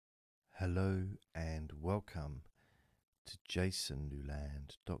Hello and welcome to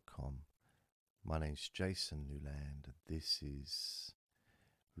jasonnewland.com. My name's Jason Newland. This is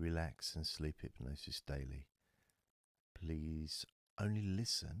Relax and Sleep Hypnosis Daily. Please only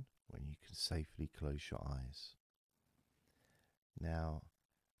listen when you can safely close your eyes. Now,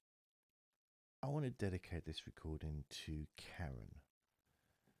 I want to dedicate this recording to Karen.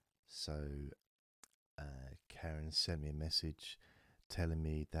 So, Karen sent me a message telling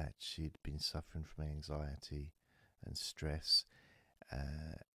me that she'd been suffering from anxiety and stress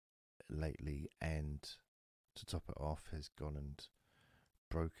lately, and to top it off, has gone and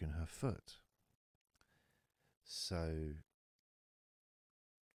broken her foot. So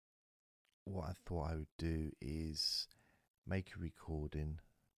what I thought I would do is make a recording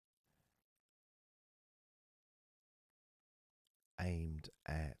aimed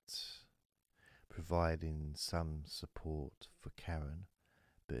at providing some support for Karen,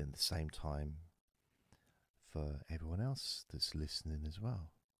 but at the same time for everyone else that's listening as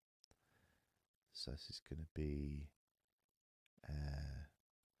well. So this is going to be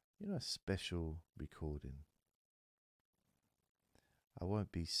a special recording. I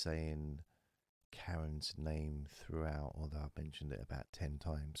won't be saying Karen's name throughout, although I've mentioned it about 10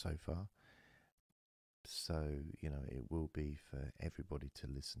 times so far. So, it will be for everybody to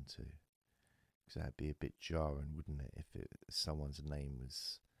listen to. Because that'd be a bit jarring, wouldn't it, if someone's name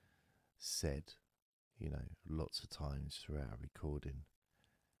was said, lots of times throughout a recording.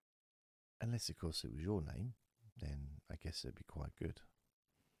 Unless, of course, it was your name, then I guess it'd be quite good.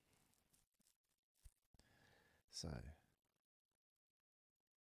 So,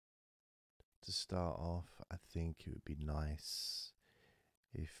 to start off, I think it would be nice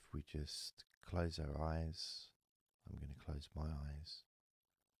if we just close our eyes. I'm going to close my eyes.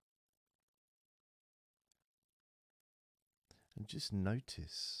 And just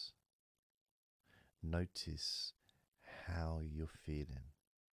notice how you're feeling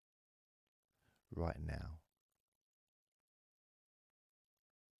right now.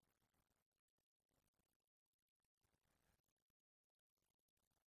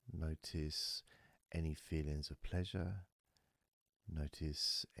 Notice any feelings of pleasure.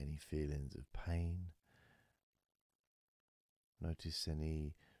 Notice any feelings of pain. Notice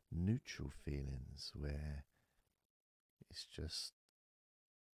any neutral feelings where it's just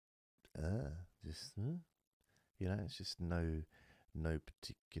it's just no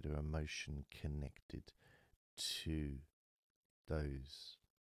particular emotion connected to those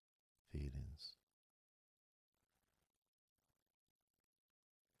feelings.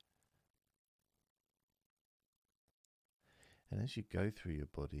 And as you go through your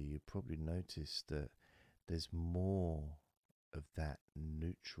body, you probably notice that there's more of that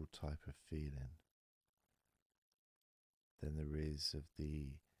neutral type of feeling than there is of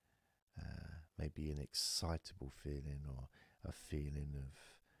the maybe an excitable feeling, or a feeling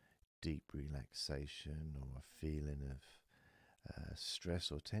of deep relaxation, or a feeling of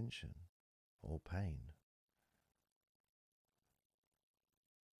stress or tension or pain.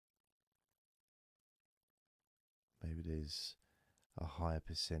 Maybe there's a higher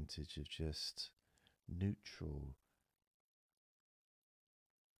percentage of just neutral,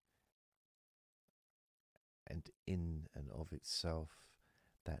 and in and of itself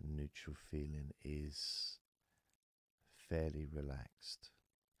that neutral feeling is fairly relaxed.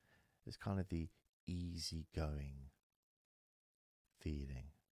 It's kind of the easygoing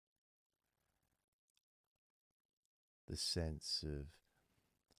feeling, the sense of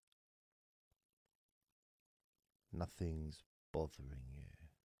nothing's bothering you.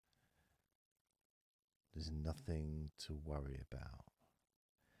 There's nothing to worry about.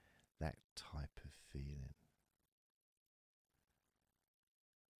 That type of feeling.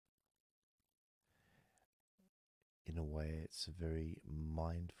 In a way, it's a very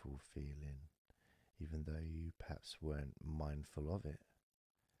mindful feeling, even though you perhaps weren't mindful of it.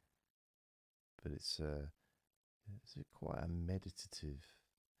 But it's quite a meditative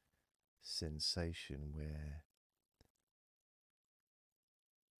sensation where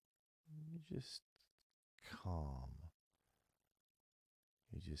you're just calm.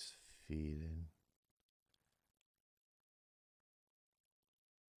 You're just feeling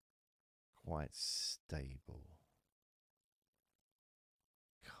quite stable,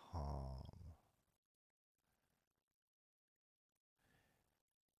 calm.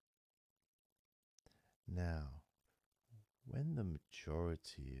 Now, when the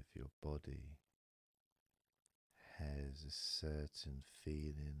majority of your body has a certain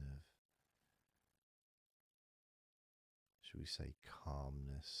feeling of, shall we say,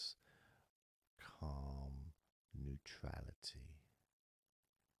 calmness, calm neutrality,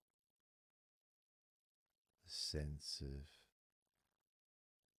 sense of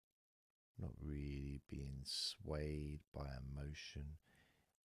not really being swayed by emotion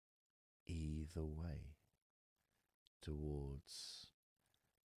either way, towards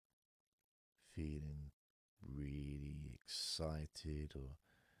feeling really excited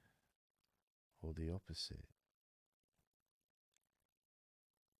or the opposite.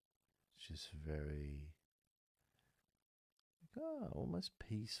 Just very almost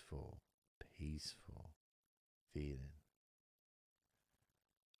peaceful feeling.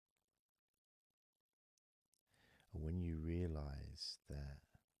 And when you realize that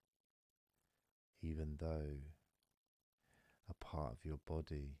even though a part of your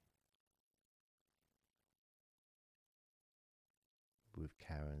body, with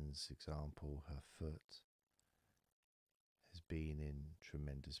Karen's example, her foot, has been in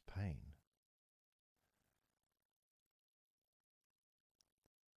tremendous pain,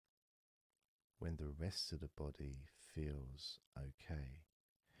 when the rest of the body feels okay,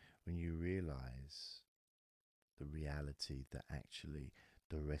 when you realize the reality that actually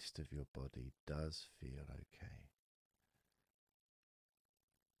the rest of your body does feel okay,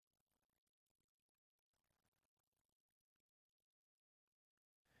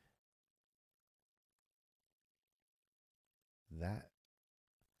 that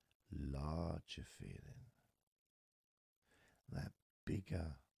larger feeling, that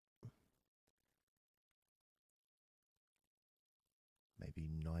bigger, maybe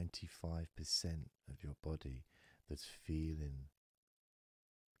 95% of your body that's feeling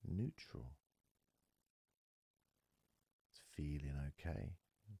neutral, it's feeling okay,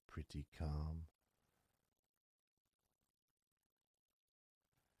 pretty calm.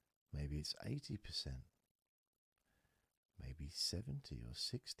 Maybe it's 80%, maybe 70 or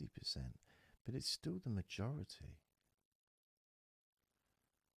 60%, but it's still the majority.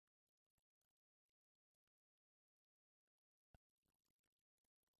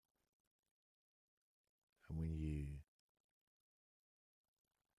 And when you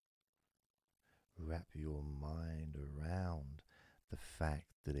wrap your mind around the fact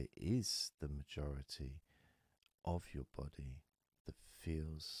that it is the majority of your body that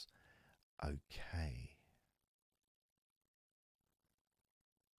feels okay,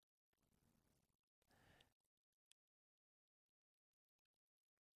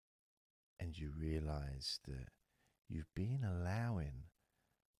 and you realize that you've been allowing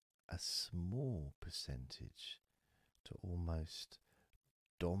a small percentage to almost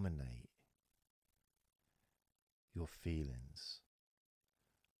dominate your feelings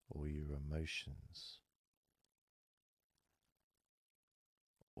or your emotions,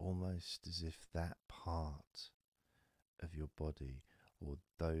 almost as if that part of your body or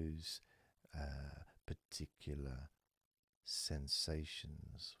those particular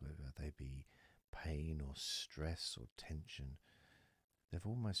sensations, whether they be pain or stress or tension, they've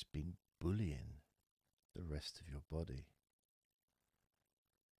almost been bullying the rest of your body.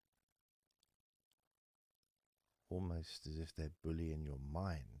 Almost as if they're bullying your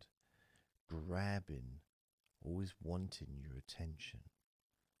mind, grabbing, always wanting your attention.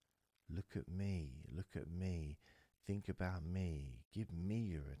 Look at me, think about me, give me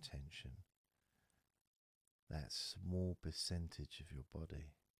your attention. That small percentage of your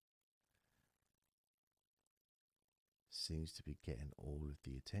body seems to be getting all of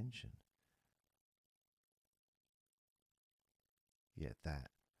the attention. Yet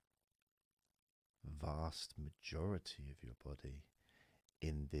that vast majority of your body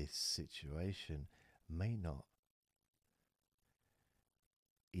in this situation may not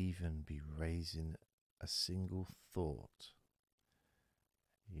even be raising a single thought.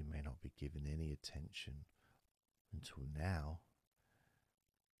 You may not be giving any attention until now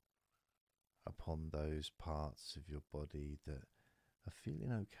upon those parts of your body that are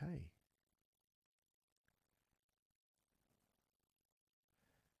feeling okay.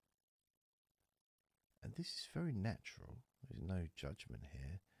 And this is very natural. There's no judgment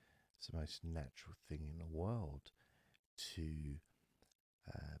here. It's the most natural thing in the world to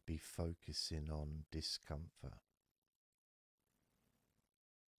be focusing on discomfort.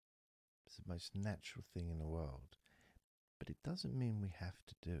 It's the most natural thing in the world. But it doesn't mean we have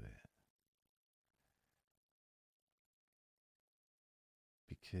to do it.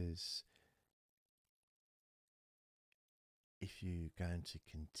 Because if you're going to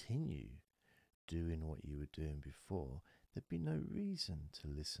continue doing what you were doing before, there'd be no reason to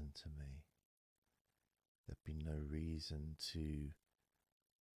listen to me. There'd be no reason to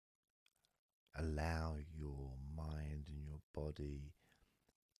allow your mind and your body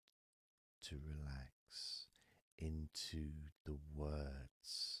to relax into the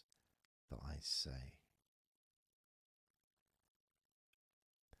words that I say.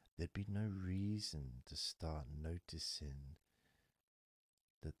 there'd be no reason to start noticing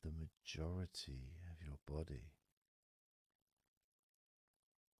that the majority of your body,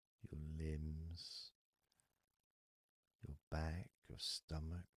 your limbs, your back, your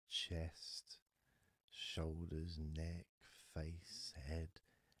stomach, chest, shoulders, neck, face, head,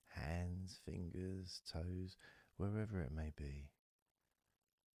 hands, fingers, toes, wherever it may be,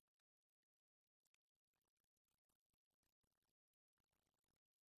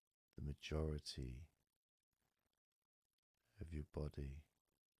 the majority of your body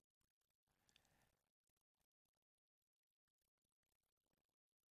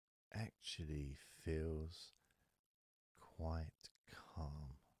actually feels quite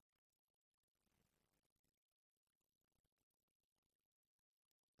calm.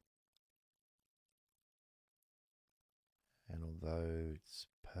 And although it's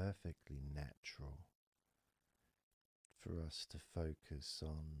perfectly natural for us to focus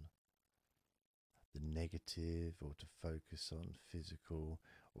on the negative or to focus on physical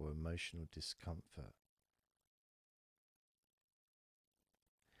or emotional discomfort,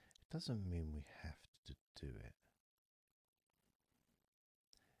 it doesn't mean we have to do it.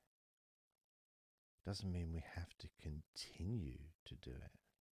 It doesn't mean we have to continue to do it.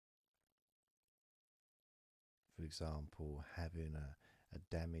 For example, having a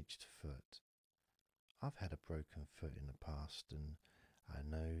damaged foot. I've had a broken foot in the past, and I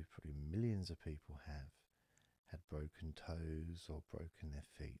know probably millions of people have had broken toes or broken their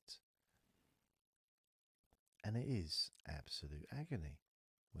feet. And it is absolute agony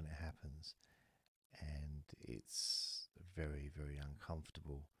when it happens, and it's very, very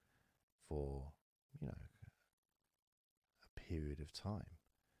uncomfortable for, a period of time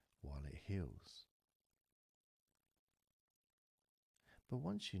while it heals. But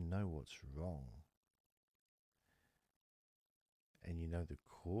once you know what's wrong, and you know the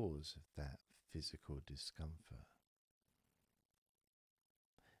cause of that physical discomfort,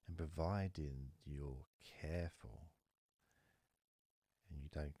 and providing you're careful and you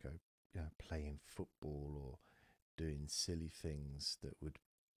don't go playing football or doing silly things that would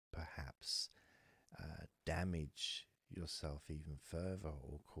perhaps damage yourself even further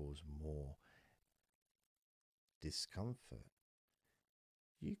or cause more discomfort,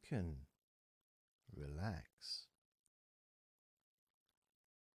 you can relax.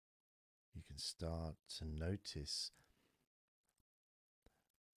 You can start to notice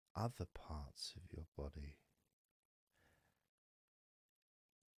other parts of your body.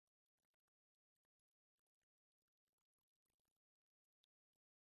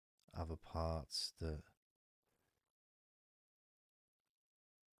 Other parts that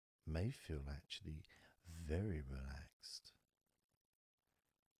may feel actually very relaxed,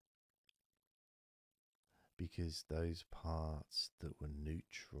 because those parts that were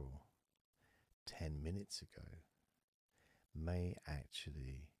neutral 10 minutes ago may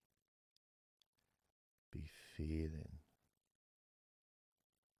actually be feeling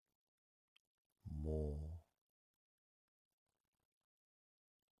more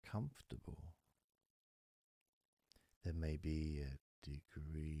comfortable. There may be a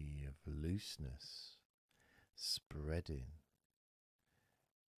degree of looseness spreading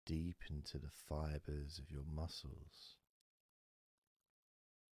deep into the fibers of your muscles,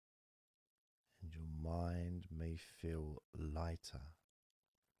 and your mind may feel lighter,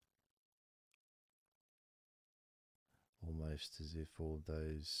 almost as if all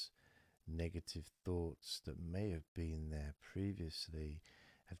those negative thoughts that may have been there previously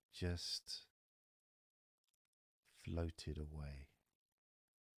have just floated away,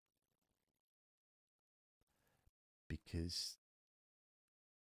 because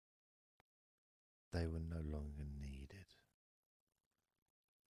they were no longer needed.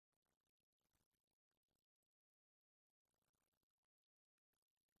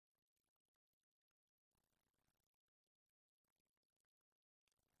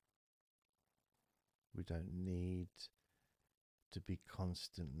 We don't need to be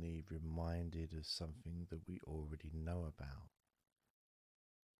constantly reminded of something that we already know about.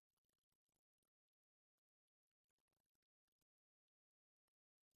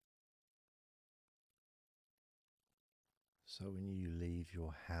 So when you leave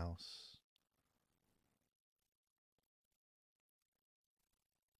your house,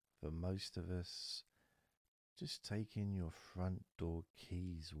 for most of us, just taking your front door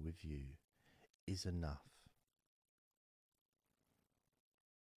keys with you is enough.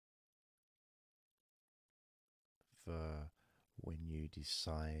 For when you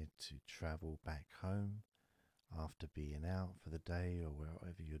decide to travel back home after being out for the day or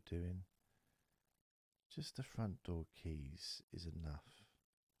whatever you're doing, just the front door keys is enough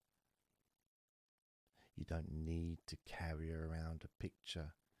You don't need to carry around a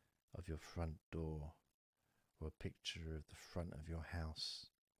picture of your front door or a picture of the front of your house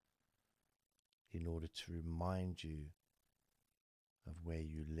in order to remind you of where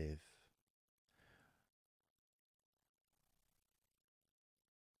you live.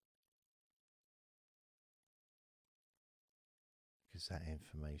 Because that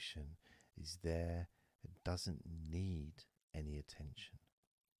information is there and doesn't need any attention.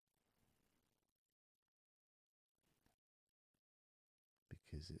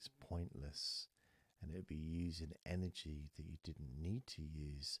 Because it's pointless, and it would be using energy that you didn't need to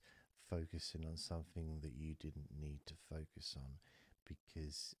use, focusing on something that you didn't need to focus on,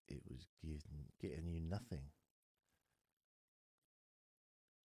 because it was getting you nothing,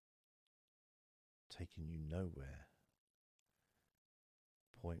 taking you nowhere.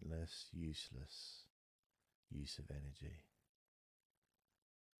 Pointless, useless use of energy,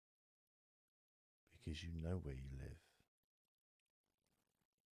 because you know where you live.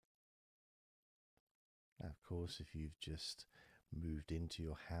 Now, of course, if you've just moved into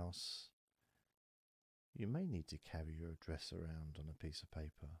your house, you may need to carry your address around on a piece of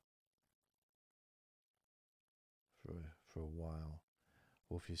paper for a while.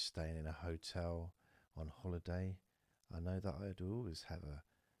 Or if you're staying in a hotel on holiday, I know that I'd always have a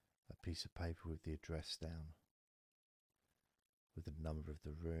piece of paper with the address down, with the number of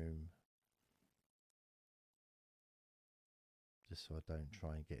the room, just so I don't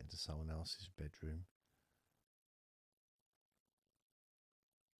try and get into someone else's bedroom.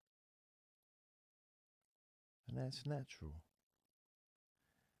 And that's natural.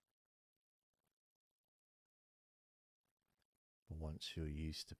 But once you're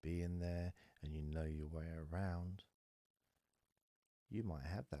used to being there and you know your way around, you might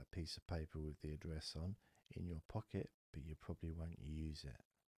have that piece of paper with the address on in your pocket, but you probably won't use it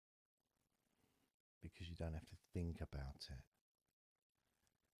because you don't have to think about it.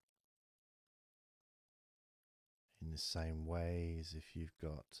 In the same way as if you've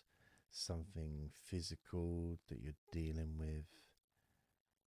got something physical that you're dealing with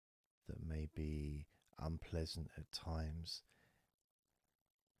that may be unpleasant at times,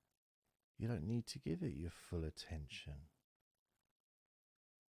 you don't need to give it your full attention.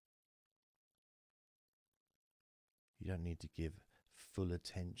 You don't need to give full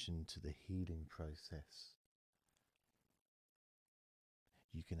attention to the healing process.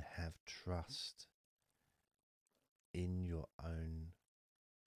 You can have trust in your own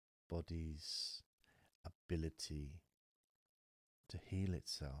body's ability to heal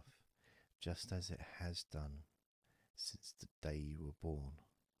itself, just as it has done since the day you were born.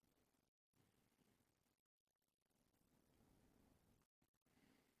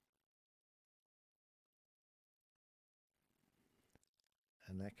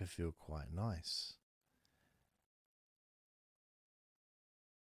 And that can feel quite nice.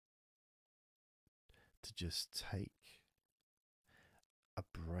 To just take a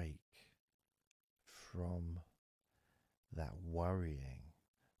break from that worrying,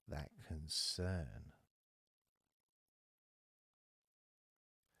 that concern,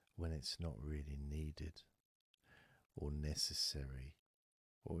 when it's not really needed or necessary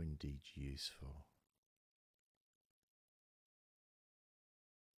or indeed useful.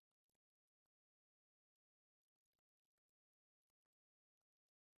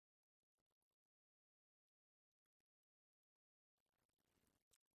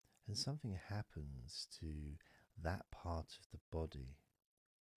 And something happens to that part of the body.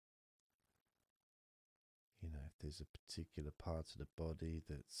 You know, if there's a particular part of the body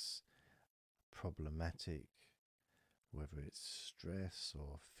that's problematic, whether it's stress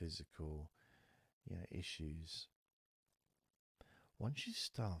or physical, issues, once you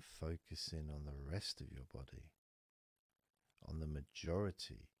start focusing on the rest of your body, on the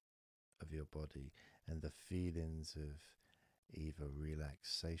majority of your body, and the feelings of either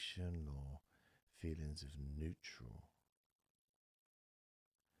relaxation or feelings of neutral,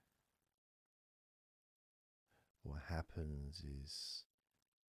 what happens is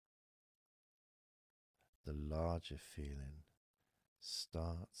the larger feeling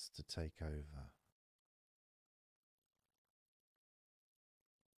starts to take over.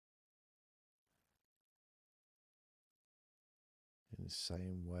 In the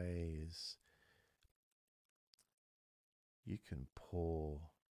same way as you can pour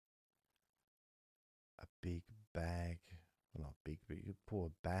a big bag, well, not big, but you can pour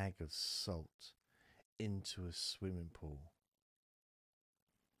a bag of salt into a swimming pool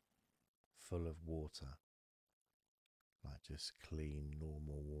full of water, like just clean,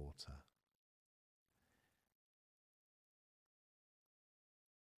 normal water.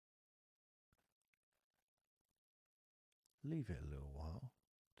 leave it a little while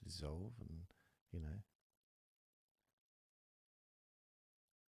to dissolve, and and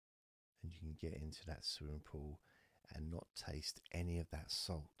you can get into that swimming pool and not taste any of that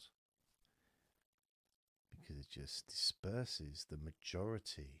salt, because it just disperses the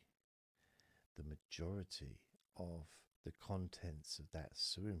majority of the contents of that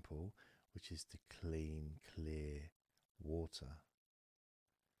swimming pool, which is the clean, clear water.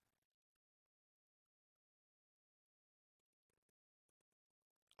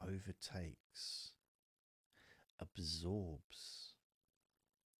 Overtakes, absorbs,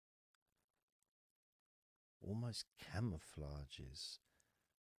 almost camouflages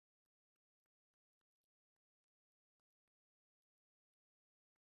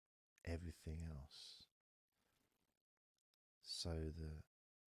everything else, so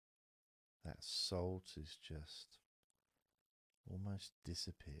that salt is just almost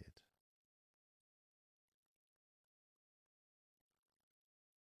disappeared.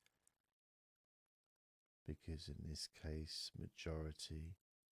 Because in this case, majority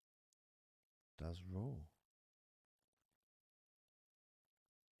does rule.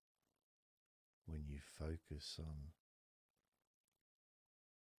 When you focus on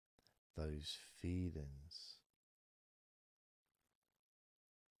those feelings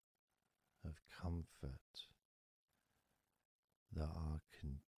of comfort that are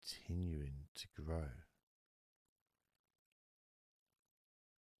continuing to grow,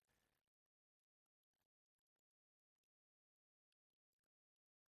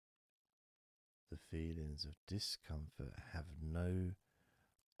 the feelings of discomfort have no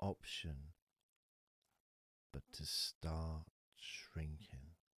option but to start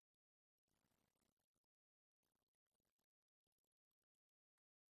shrinking.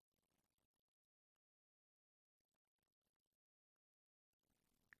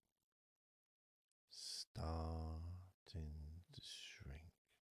 Starting to shrink.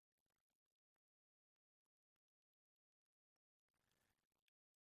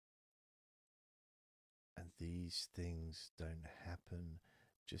 And these things don't happen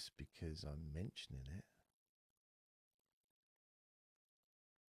just because I'm mentioning it,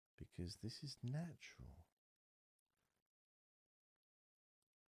 because this is natural.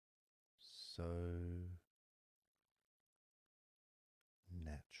 So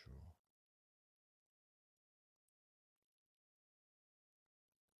natural.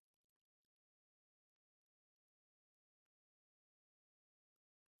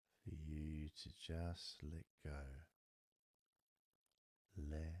 For you to just let go.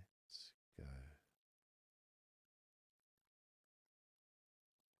 Let go.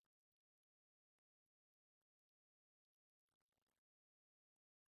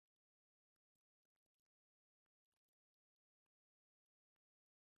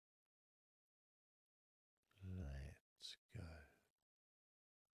 Let go.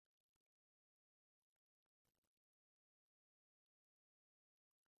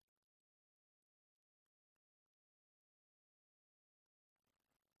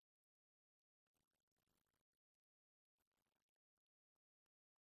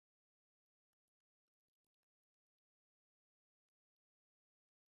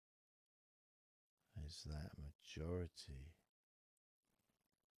 As that majority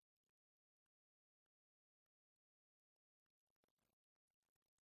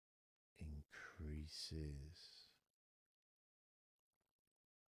increases,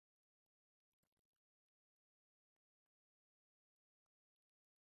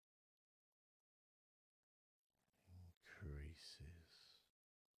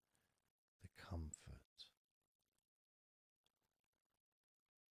 the comfort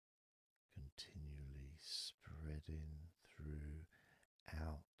continually spreading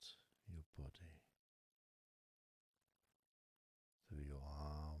throughout your body, through your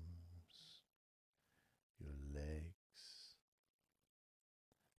arms, your legs,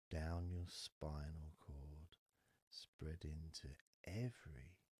 down your spinal cord, spreading to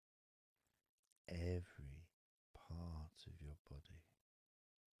every part of your body.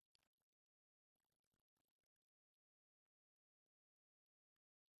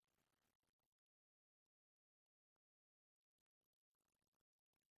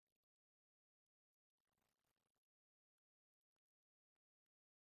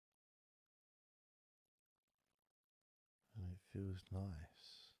 And it feels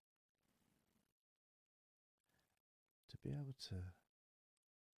nice to be able to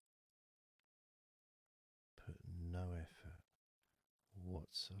put no effort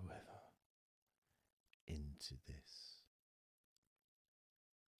whatsoever into this,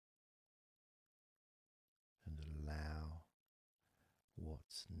 and allow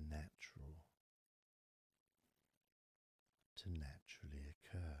what's natural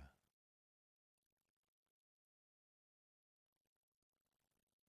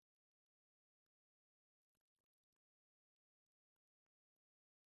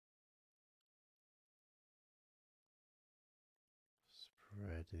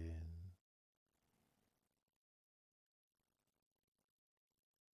spreading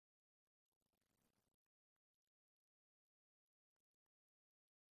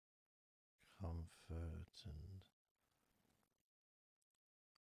comfort and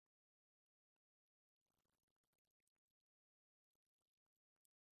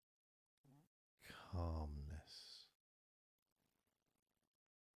calmness.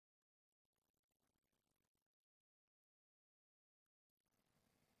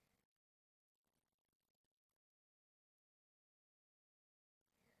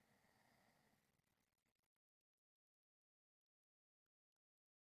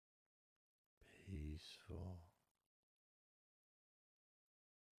 Peaceful.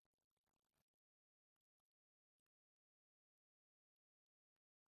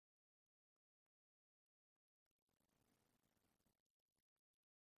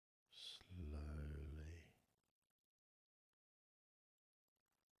 Slowly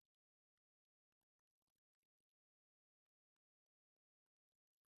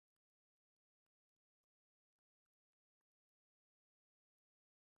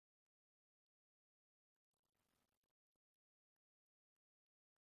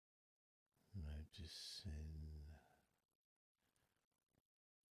noticing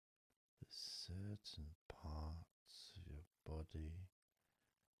the certain parts of your body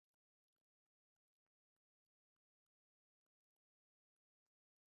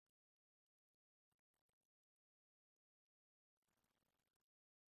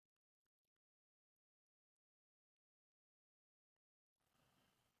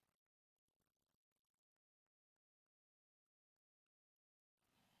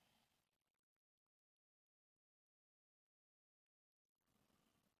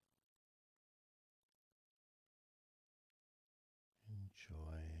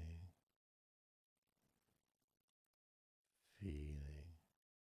enjoying